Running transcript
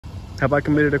Have I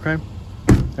committed a crime?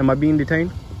 Am I being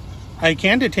detained? I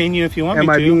can detain you if you want me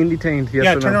to. Am I being detained? Yes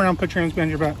yeah, or turn no? around, put your hands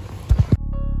behind your back.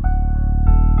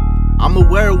 I'm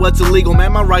aware of what's illegal,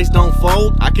 man, my rights don't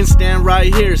fold. I can stand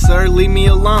right here, sir, leave me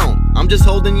alone. I'm just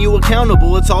holding you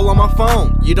accountable, it's all on my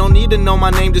phone. You don't need to know my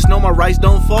name, just know my rights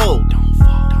don't fold.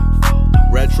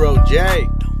 Retro J.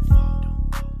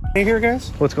 Hey here, guys.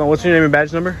 What's your name and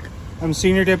badge number? I'm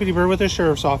Senior Deputy Burr with the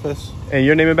Sheriff's Office. And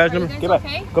your name and badge Are you number? guys Get back.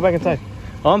 okay? Go back inside.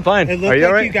 Oh, I'm fine. It looked Are you like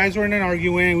alright? you guys were in an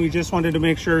argument. We just wanted to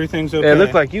make sure everything's okay. It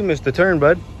looked like you missed the turn,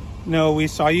 bud. No, we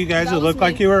saw you guys. That It was looked me.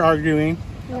 like you were arguing.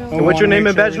 No. And what's your name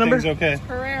and badge number? Okay.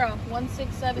 Herrera,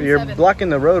 1677. You're blocking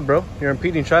the road, bro. You're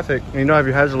impeding traffic. And you don't have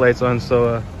your hazard lights on,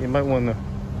 so you might want to...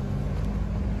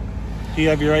 Do you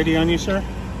have your ID on you, sir?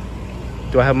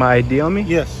 Do I have my ID on me?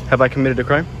 Yes. Have I committed a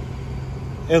crime?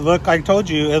 It looked, I told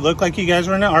you, it looked like you guys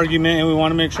were in an argument and we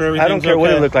want to make sure everything's okay. I don't care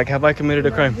what it looked like. Have I committed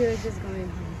a crime? He was just going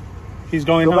home. He's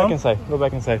going Go home? back inside. Go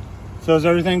back inside. So is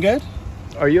everything good?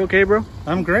 Are you okay, bro?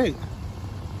 I'm great.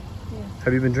 Yeah.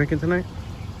 Have you been drinking tonight?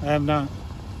 I have not.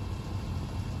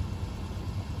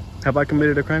 Have I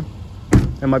committed a crime?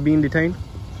 Am I being detained?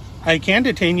 I can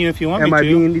detain you if you want me Am to. I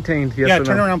being detained? Yes yeah, or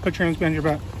turn no? around, put your hands behind your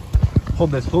back.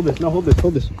 Hold this, hold this. No, hold this,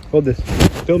 hold this, hold this.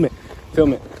 Film it,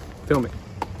 film it, film it.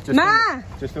 Just Ma! film it.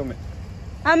 Just film it.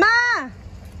 Ama!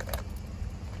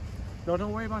 No,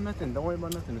 don't worry about nothing. Don't worry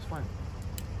about nothing. It's fine.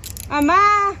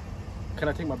 Ama! Can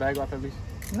I take my bag off at least?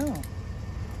 No.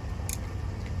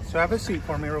 So have a seat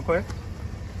for me real quick.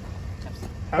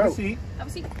 Have a seat. Have a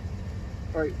seat.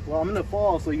 All right. Well, I'm gonna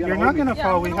fall, so you gotta You're hold not me. going to Yeah,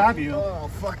 fall. I'm We gonna have you. Oh,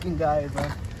 fucking guys,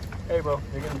 man. Hey, bro.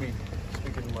 You're gonna be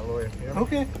speaking to my lawyer. You know?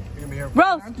 Okay. You're gonna be here.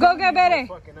 Rose, go get You're Betty.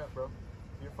 fucking up, bro.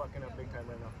 You're fucking up big time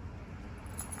right now.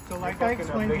 So like I fucking up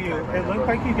explained to big you, time right it now, looked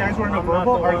bro. like you guys were in a I'm not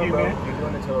verbal the one, argument. bro. You're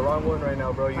doing it to the wrong one right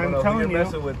now, bro. You I'm don't know who telling you're you.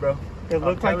 messing with, bro. It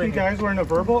looked like you guys were in a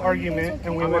verbal argument,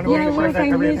 and we I'm want to gonna Yeah, make we're sure that fine.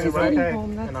 We're everything's just okay. getting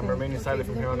home. That's And I'm it. remaining silent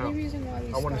from here on out.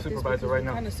 I want a supervisor right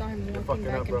now. You're fucking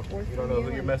up, bro. You don't know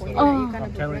who you're messing with. Oh.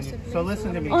 I'm telling you. So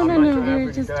listen to me. Oh, no, I'm not no, your we were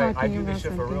average just guy. I talking do this about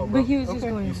shit for real, something. bro. But he was just Okay.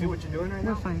 going You see home. what you're doing right We're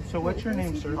now? fine. So what's your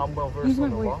name, sir? I'm well versed He's my on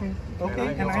the law. boyfriend. Okay, I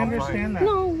and know I I'm understand that.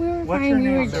 No, we were What's your fine.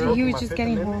 name, sir? He was My just Fifth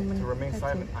getting Amendment home. to remain And that's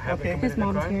silent. it. I haven't Okay. committed His a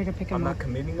mom's crime. here to pick I'm him not up.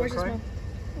 committing a Where's his crime. mom?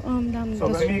 Down So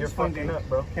this let me way. You're explain fucking to you. up,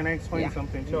 bro. Can I explain Yeah.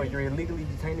 something to No, you? you're illegally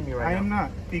detaining me I right am now.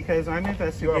 not, because I'm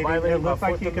investigating. violating It looked my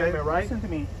like you Fourth guys. Amendment right? Listen to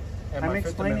me. And I'm my Fifth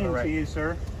explaining Amendment to right. you,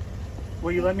 sir.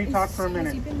 Will you let me talk for a minute?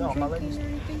 Has he been No, I'm not drinking letting or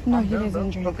anything? No, I'm he done, doesn't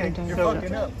bro. drink. Okay, He doesn't. You're So,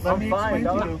 fucking up. let I'm me fine, explain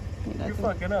to dog. you. He You're doesn't.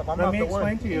 fucking up. I'm Let not me the one.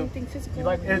 explain to you. Anything physical? You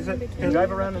like Is it- you is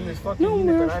drive it- around in this fucking No,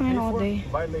 unit we're that I fine pay all for, day.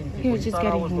 violating people. He was You just thought I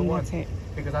getting was the home. one That's it.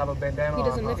 because I have a bandana He on.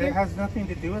 doesn't live huh? It has nothing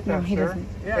to do with No, that, he sir. doesn't.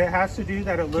 Yeah. It has to do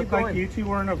that it looked Keep like going. you two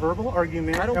were in a verbal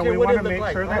argument, I don't and care we what want it to looked make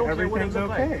like. sure I that don't care what it everything's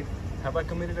looked okay. like. Have I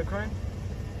committed a crime?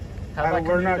 Have I We're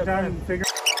committed not a done crime? figuring.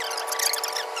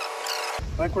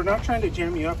 Like, we're not trying to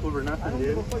jam you up over nothing,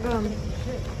 dude.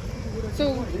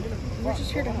 So, we're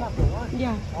just here to help.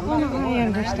 Yeah. Oh, no, I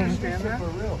understand. Understand that? For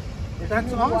real. If That's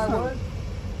you knew who I awesome. was,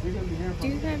 you're gonna be hearing Do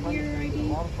you from me have your ID?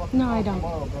 No, I don't.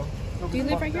 tomorrow, bro. Do you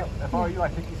live right here? If I were you,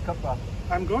 I'd take these cups off.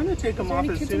 I'm going to take them there off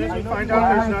any as kids soon in as there? we I find know. out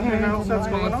Yeah, there's my nothing parents else that's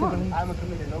and my going on. accident. I haven't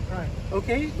committed no crime.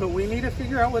 Okay, but we need to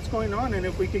figure out what's going on, and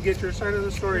if we could get your side of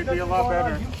the story, it'd be a lot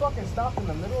better. You fucking stopped in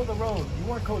the middle of the road. You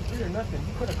weren't code 3 or nothing.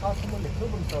 You could have caused someone to kill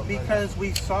themselves. right Because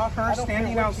we saw her I don't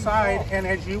standing care what you outside, saw. and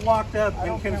as you walked up I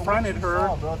don't and care what confronted you her,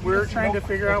 saw, bro. If you we were didn't see trying no- to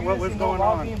figure if out you what didn't was see no going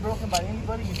law on. being broken by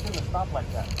anybody, you shouldn't have stopped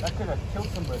like that. That could have killed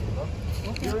somebody, bro.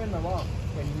 You're in the wrong,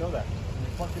 and you know that. And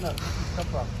you're fucking up. Take these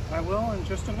cups off. I will in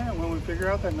just a minute when we figure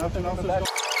out that nothing else is going on.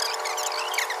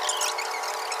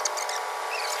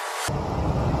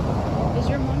 Is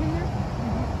your mom in there?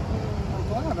 I'm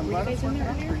glad. I'm glad guys it's in working there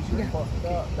out earlier? for you, sir. Fucked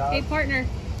up, dog. Hey, partner.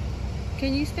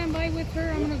 Can you stand by with her?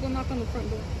 I'm gonna go knock on the front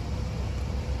door.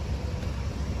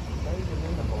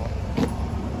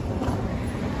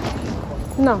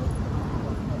 No.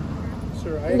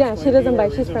 Sir, I Yeah, explained she to doesn't you bite. our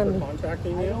She's reason for friendly.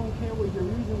 contacting I you. don't care what your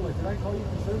reason was. Did I call you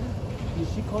for service? Did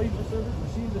she call you for service? Was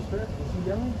she in distress? Was she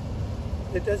yelling?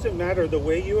 It doesn't matter. The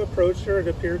way you approached her, it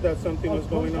appeared that something was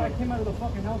going I on. came out of the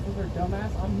fucking house with her,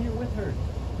 dumbass. I'm here with her.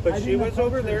 I But she didn't was approach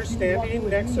over her. there She was walking standing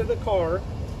with next me. to the car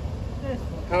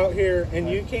out here, and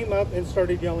you came up and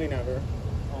started yelling at her.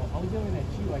 I was yelling at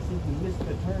you. I said you missed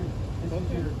the turn. This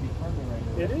is your department right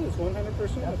now. It is, 100%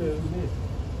 That's it what is. you missed.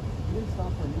 You didn't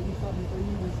stop for me. You stopped before you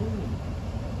even seen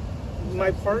me.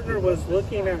 My partner was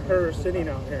looking at her sitting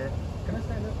out here. Can I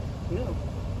stand up? No, You're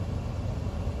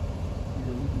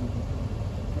illegally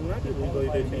detained. I'm not illegally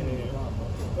Qualified detaining to you. do your job,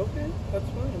 bro. Okay, that's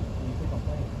fine. You think I'm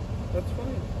playing? That's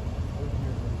fine. Over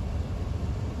here, bro.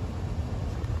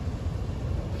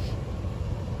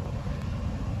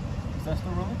 Is that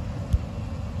still rolling?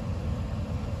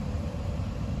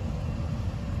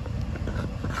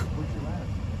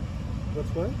 What's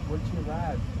what? What's your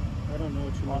rad? I don't know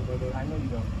what you mean by that. I know you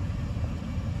don't.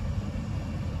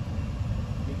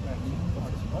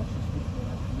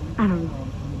 I don't know.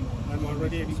 I've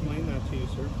already explained that to you,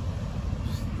 sir.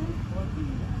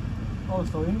 Oh,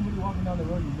 so anybody walking down the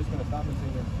road, you're just gonna stop and say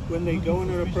that? When they go in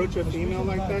and approach a female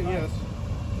like that, yes.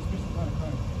 Suspicion not a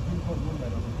crime. You can call it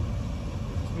that over.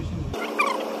 Suspicion is... You're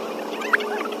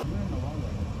in the wrong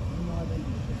way. You know how they do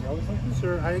shit. You always like this?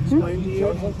 Sir, I explained to You you.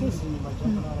 always like this? And you're like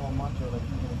jumping out all macho like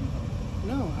you're gonna do something.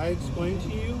 No, I explained to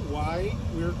you why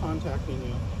we're contacting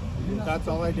you. That's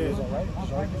all I did. Right? I'm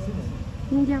private citizen.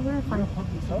 Yeah, we were fine.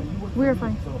 We were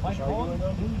fine. So if I call,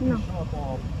 you No. can show up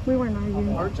all... We weren't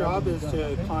arguing. Our job is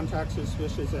to contact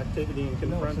suspicious activity and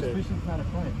confront No, it. suspicion's not a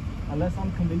crime. Unless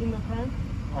I'm committing a crime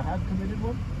or have committed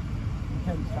one, you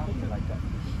can't stop me like that.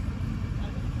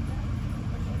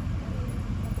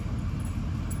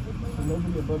 So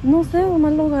nobody above No sé,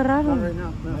 nomás lo Not right agarraron.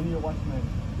 now. None of No, your watchmen.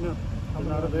 no. They're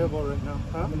not available right now.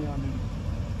 How Huh? many on duty?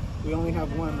 We only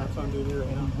have one that's on duty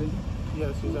right now. Busy?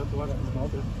 Yes, he's at the watchman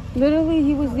office. Literally,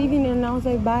 he was leaving and I was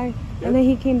like, bye. And then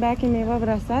he came back and me iba a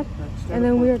abrazar. And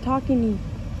then we were talking.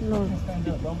 I No. can't stand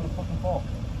up, I'm gonna fucking fall.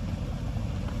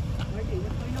 Hey,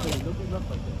 don't get rough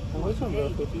like that. What's wrong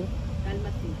with you?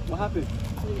 What happened?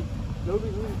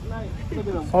 Nobody's nice. Look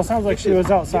at them. Well, sounds like she was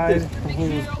outside. Make sure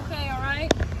you're okay,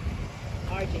 alright?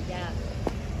 RJ, yeah.